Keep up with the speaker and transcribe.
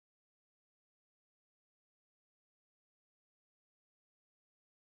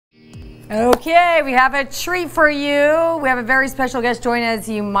Okay, we have a treat for you. We have a very special guest joining us.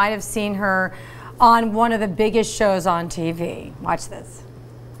 You might have seen her on one of the biggest shows on TV. Watch this.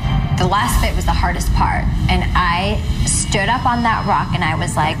 The last bit was the hardest part, and I stood up on that rock and I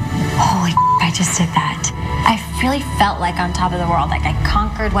was like, holy I just did that. I really felt like on top of the world, like I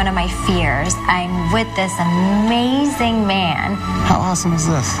conquered one of my fears. I'm with this amazing man. How awesome is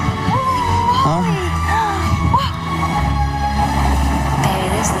this? Huh? Baby,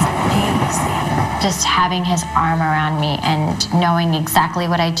 this is amazing. Just having his arm around me and knowing exactly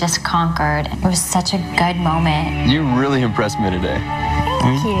what I just conquered, it was such a good moment. You really impressed me today.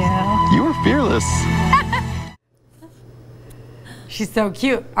 Thank you. You were fearless. She's so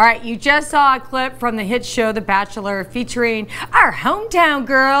cute. All right, you just saw a clip from the hit show The Bachelor featuring our hometown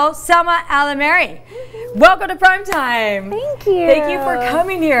girl, Selma Alameri. Welcome to Primetime. Thank you. Thank you for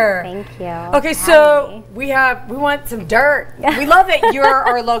coming here. Thank you. Okay, so we want some dirt. We love that you're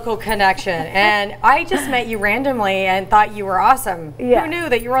our local connection, and I just met you randomly and thought you were awesome. Yeah. Who knew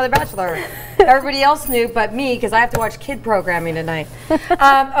that you were on The Bachelor? Everybody else knew but me, because I have to watch kid programming tonight.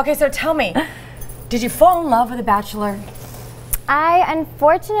 Okay, so tell me, did you fall in love with The Bachelor? I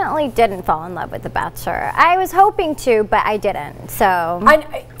unfortunately didn't fall in love with The Bachelor. I was hoping to, but I didn't, so.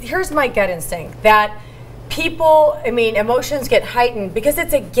 Here's my gut instinct, that people, I mean, emotions get heightened because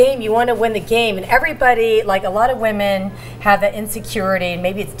it's a game. You want to win the game, and everybody, like a lot of women, have that insecurity, and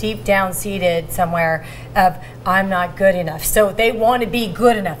maybe it's deep down seated somewhere of I'm not good enough. So they want to be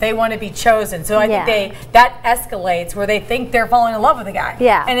good enough. They want to be chosen. So I think that escalates where they think they're falling in love with a guy.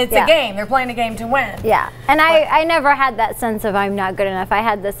 Yeah. And it's a game. They're playing a game to win. Yeah. And I never had that sense of I'm not good enough. I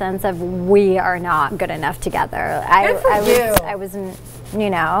had the sense of we are not good enough together. Good for you. I wasn't. You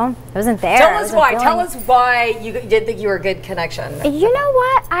know, I wasn't there. Tell us why. Tell us why you did think you were a good connection. You know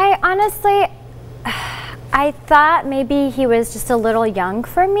what? I honestly, I thought maybe he was just a little young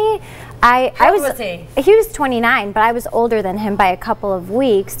for me. How old was he? He was 29, but I was older than him by a couple of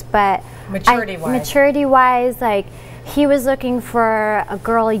weeks. But maturity-wise, like he was looking for a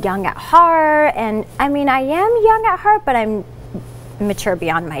girl young at heart, and I mean, I am young at heart, but I'm mature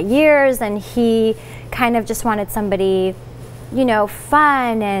beyond my years, and he kind of just wanted somebody, you know,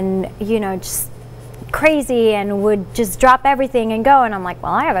 fun and, you know, just crazy and would just drop everything and go. And I'm like,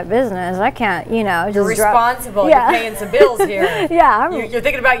 well, I have a business. I can't, you know, just You're responsible. Yeah. You're paying some bills here. Yeah. You're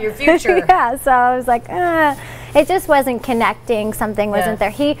thinking about your future. Yeah. So I was like, it just wasn't connecting. Something wasn't there.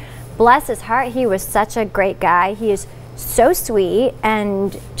 He, bless his heart, he was such a great guy. He is so sweet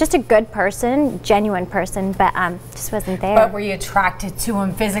and just a good person, genuine person, but just wasn't there. But were you attracted to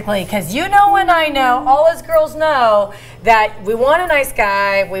him physically? Because you know and I know, all us girls know that we want a nice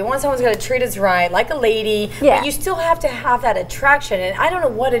guy, we want someone who's going to treat us right, like a lady, but you still have to have that attraction, and I don't know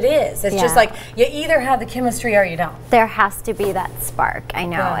what it is. It's just like you either have the chemistry or you don't. There has to be that spark. I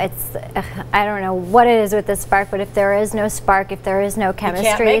know. It's, I don't know what it is with the spark, but if there is no spark, if there is no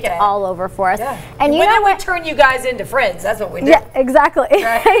chemistry, it's all over for us. And you know what? We turn you guys into friends. That's what we do. Yeah, exactly.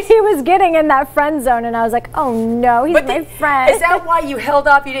 Right? He was getting in that friend zone, and I was like, oh no, he's my friend. Is that why you held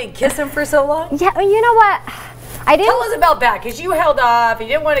off? You didn't kiss him for so long? Yeah, you know what? I didn't. Tell us about that, because you held off. You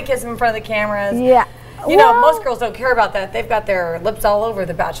didn't want to kiss him in front of the cameras. Yeah. You know, most girls don't care about that. They've got their lips all over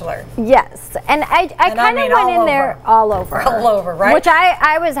The Bachelor. Yes, and I kind of went in there all over. All over, right? Which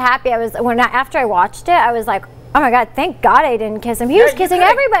I was happy. I was after I watched it, I was like, oh my God, thank God I didn't kiss him. He was kissing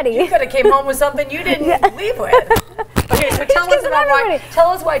everybody. You could have came home with something you didn't leave with. Okay, so tell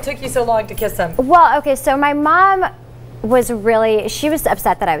us why it took you so long to kiss him. Well, okay, so my mom she was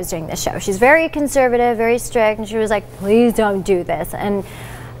upset that I was doing this show. She's very conservative, very strict, and she was like, please don't do this. And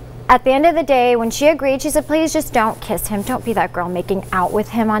at the end of the day, when she agreed, she said, please just don't kiss him. Don't be that girl making out with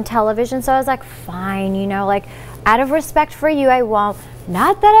him on television. So I was like, fine, you know, like out of respect for you, I won't.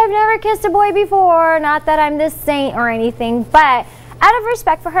 Not that I've never kissed a boy before, not that I'm this saint or anything, but out of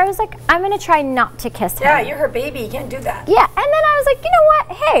respect for her, I was like, I'm going to try not to kiss him. Yeah, you're her baby. You can't do that. Yeah, and then I was like, you know what?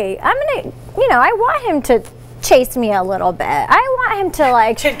 Hey, I'm going to, you know, I want him to chase me a little bit. I want him to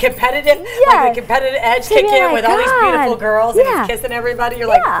like competitive, like the competitive edge kick in with all these beautiful girls and he's kissing everybody. You're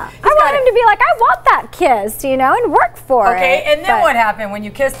like, I want him to be like, I want that kiss, you know, and work for it. Okay, and then what happened when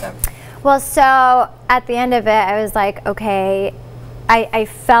you kissed him? Well, so at the end of it, I was like, okay, I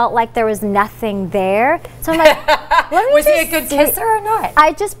felt like there was nothing there. So I'm like, let me was he a good kisser or not?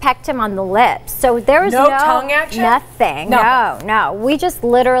 I just pecked him on the lips. So there was no tongue action? Nothing. No. We just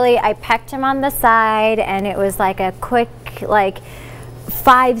literally, I pecked him on the side, and it was like a quick, like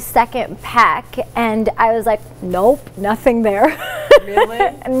 5-second peck, and I was like, nope, nothing there.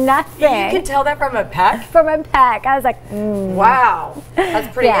 Really? Nothing. You can tell that from a peck? From a peck. I was like, Wow.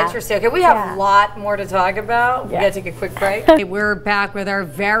 That's pretty interesting. Okay, we have a lot more to talk about. We gotta take a quick break. Okay, we're back with our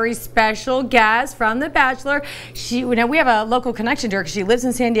very special guest from The Bachelor. We have a local connection to her because she lives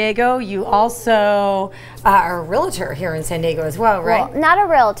in San Diego. You also are a realtor here in San Diego as well, right? Well, not a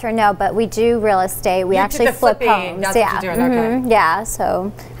realtor, no, but we do real estate. We actually flip homes. That's what you're doing. Okay. Yeah,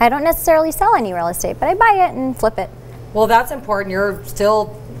 so I don't necessarily sell any real estate, but I buy it and flip it. Well, that's important. You're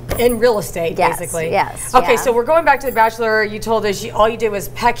still in real estate, basically. Yes. Okay, so we're going back to The Bachelor. You told us all you did was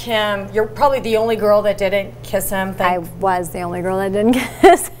peck him. You're probably the only girl that didn't kiss him. I was the only girl that didn't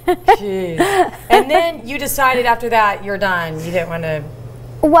kiss. Jeez. And then you decided after that you're done. You didn't want to.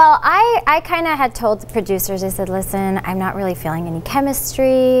 Well, I kind of had told the producers, I said, listen, I'm not really feeling any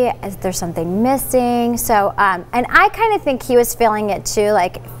chemistry. There's something missing. So, and I kind of think he was feeling it too,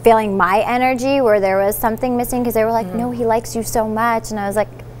 like feeling my energy where there was something missing because they were like, no, he likes you so much. And I was like,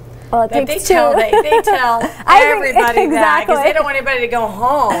 well, it takes two. They tell everybody that because they don't want anybody to go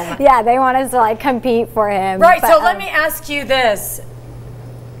home. Yeah, they want us to like compete for him. Right, so let me ask you this.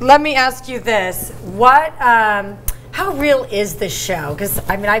 What, how real is this show? Because,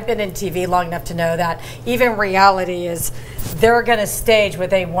 I mean, I've been in TV long enough to know that even reality is, they're going to stage what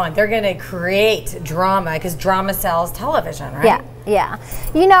they want. They're going to create drama because drama sells television, right? Yeah, yeah.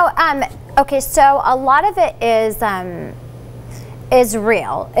 You know, okay, so a lot of it is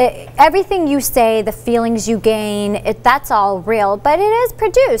real. Everything you say, the feelings you gain, that's all real, but it is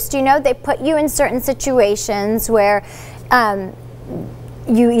produced. You know, they put you in certain situations where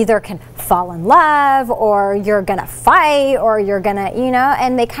you either can fall in love or you're gonna fight or you're gonna, you know,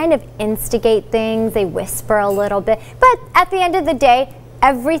 and they kind of instigate things, they whisper a little bit, but at the end of the day,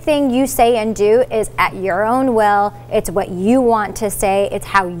 everything you say and do is at your own will. It's what you want to say, it's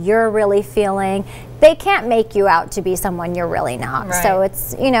how you're really feeling. They can't make you out to be someone you're really not. Right. So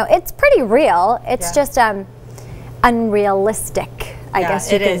it's, you know, it's pretty real. It's just unrealistic, I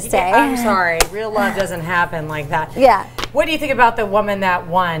guess you could say. Yeah, I'm sorry, real love doesn't happen like that. Yeah. What do you think about the woman that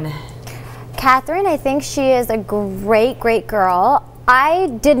won? Catherine, I think she is a great, great girl. I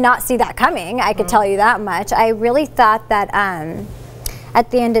did not see that coming, I could tell you that much. I really thought that at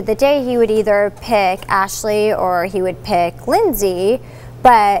the end of the day, he would either pick Ashley or he would pick Lindsay.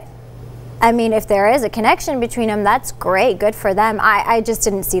 But, I mean, if there is a connection between them, that's great, good for them. I just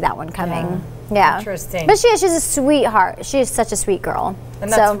didn't see that one coming. Yeah. Interesting. But she's a sweetheart. She is such a sweet girl.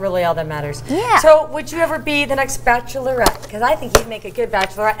 And that's really all that matters. Yeah. So would you ever be the next Bachelorette? Because I think you'd make a good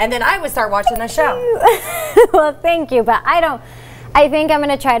Bachelorette. And then I would start watching the show. Well, thank you. But I think I'm going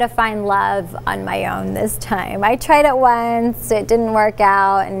to try to find love on my own this time. I tried it once. It didn't work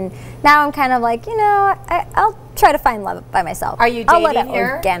out. And now I'm kind of like, you know, I'll try to find love by myself. Are you dating I'll let it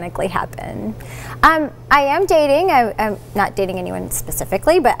here? Organically happen. I am dating. I'm not dating anyone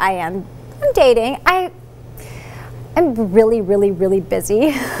specifically, but I'm dating. I'm really, really, really busy.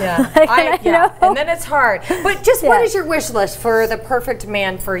 Yeah, and then it's hard. But just what is your wish list for the perfect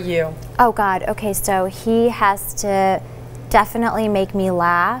man for you? Oh God, okay, so he has to definitely make me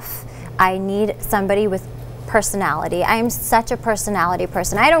laugh. I need somebody with personality. I'm such a personality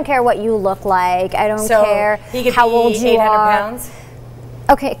person. I don't care what you look like. I don't care how old you 800 are. Pounds?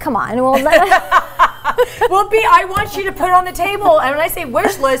 Okay, come on. Well, well, I want you to put on the table, and when I say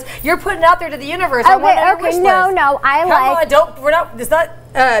wish list, you're putting it out there to the universe. Okay, I want a wish list. No, it's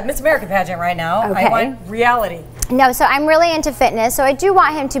not Miss America pageant right now. Okay. I want reality. No, so I'm really into fitness, so I do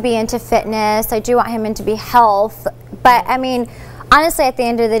want him to be into fitness. I do want him to be health, but I mean, honestly, at the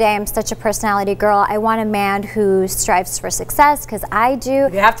end of the day, I'm such a personality girl. I want a man who strives for success, because I do.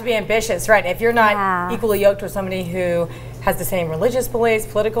 You have to be ambitious, right? If you're not equally yoked with somebody who has the same religious beliefs,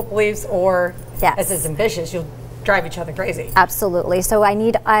 political beliefs, or is as ambitious, you'll drive each other crazy. Absolutely. So I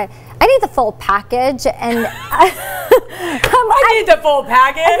need the full package, and I need the full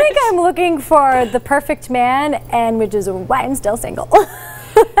package. I think I'm looking for the perfect man, and which is why I'm still single.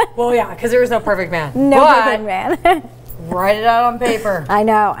 Well, yeah, because there is no perfect man. No perfect man. Write it out on paper. I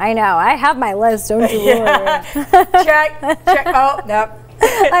know. I have my list, don't you worry. Check. Oh, no.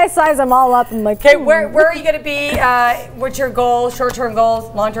 I size them all up and like. Okay, where are you going to be? What's your goal? Short-term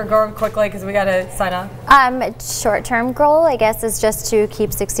goals, long-term goal, quickly, because we got to sign off. Short-term goal, I guess, is just to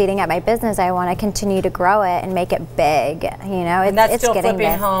keep succeeding at my business. I want to continue to grow it and make it big. You know, and that's it's still getting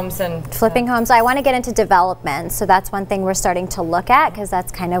flipping homes and flipping homes. I want to get into development, so that's one thing we're starting to look at, because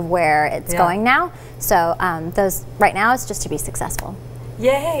that's kind of where it's going now. So those right now is just to be successful.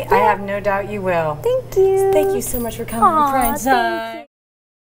 Yay! I have no doubt you will. Thank you. Thank you so much for coming on PrimeTime.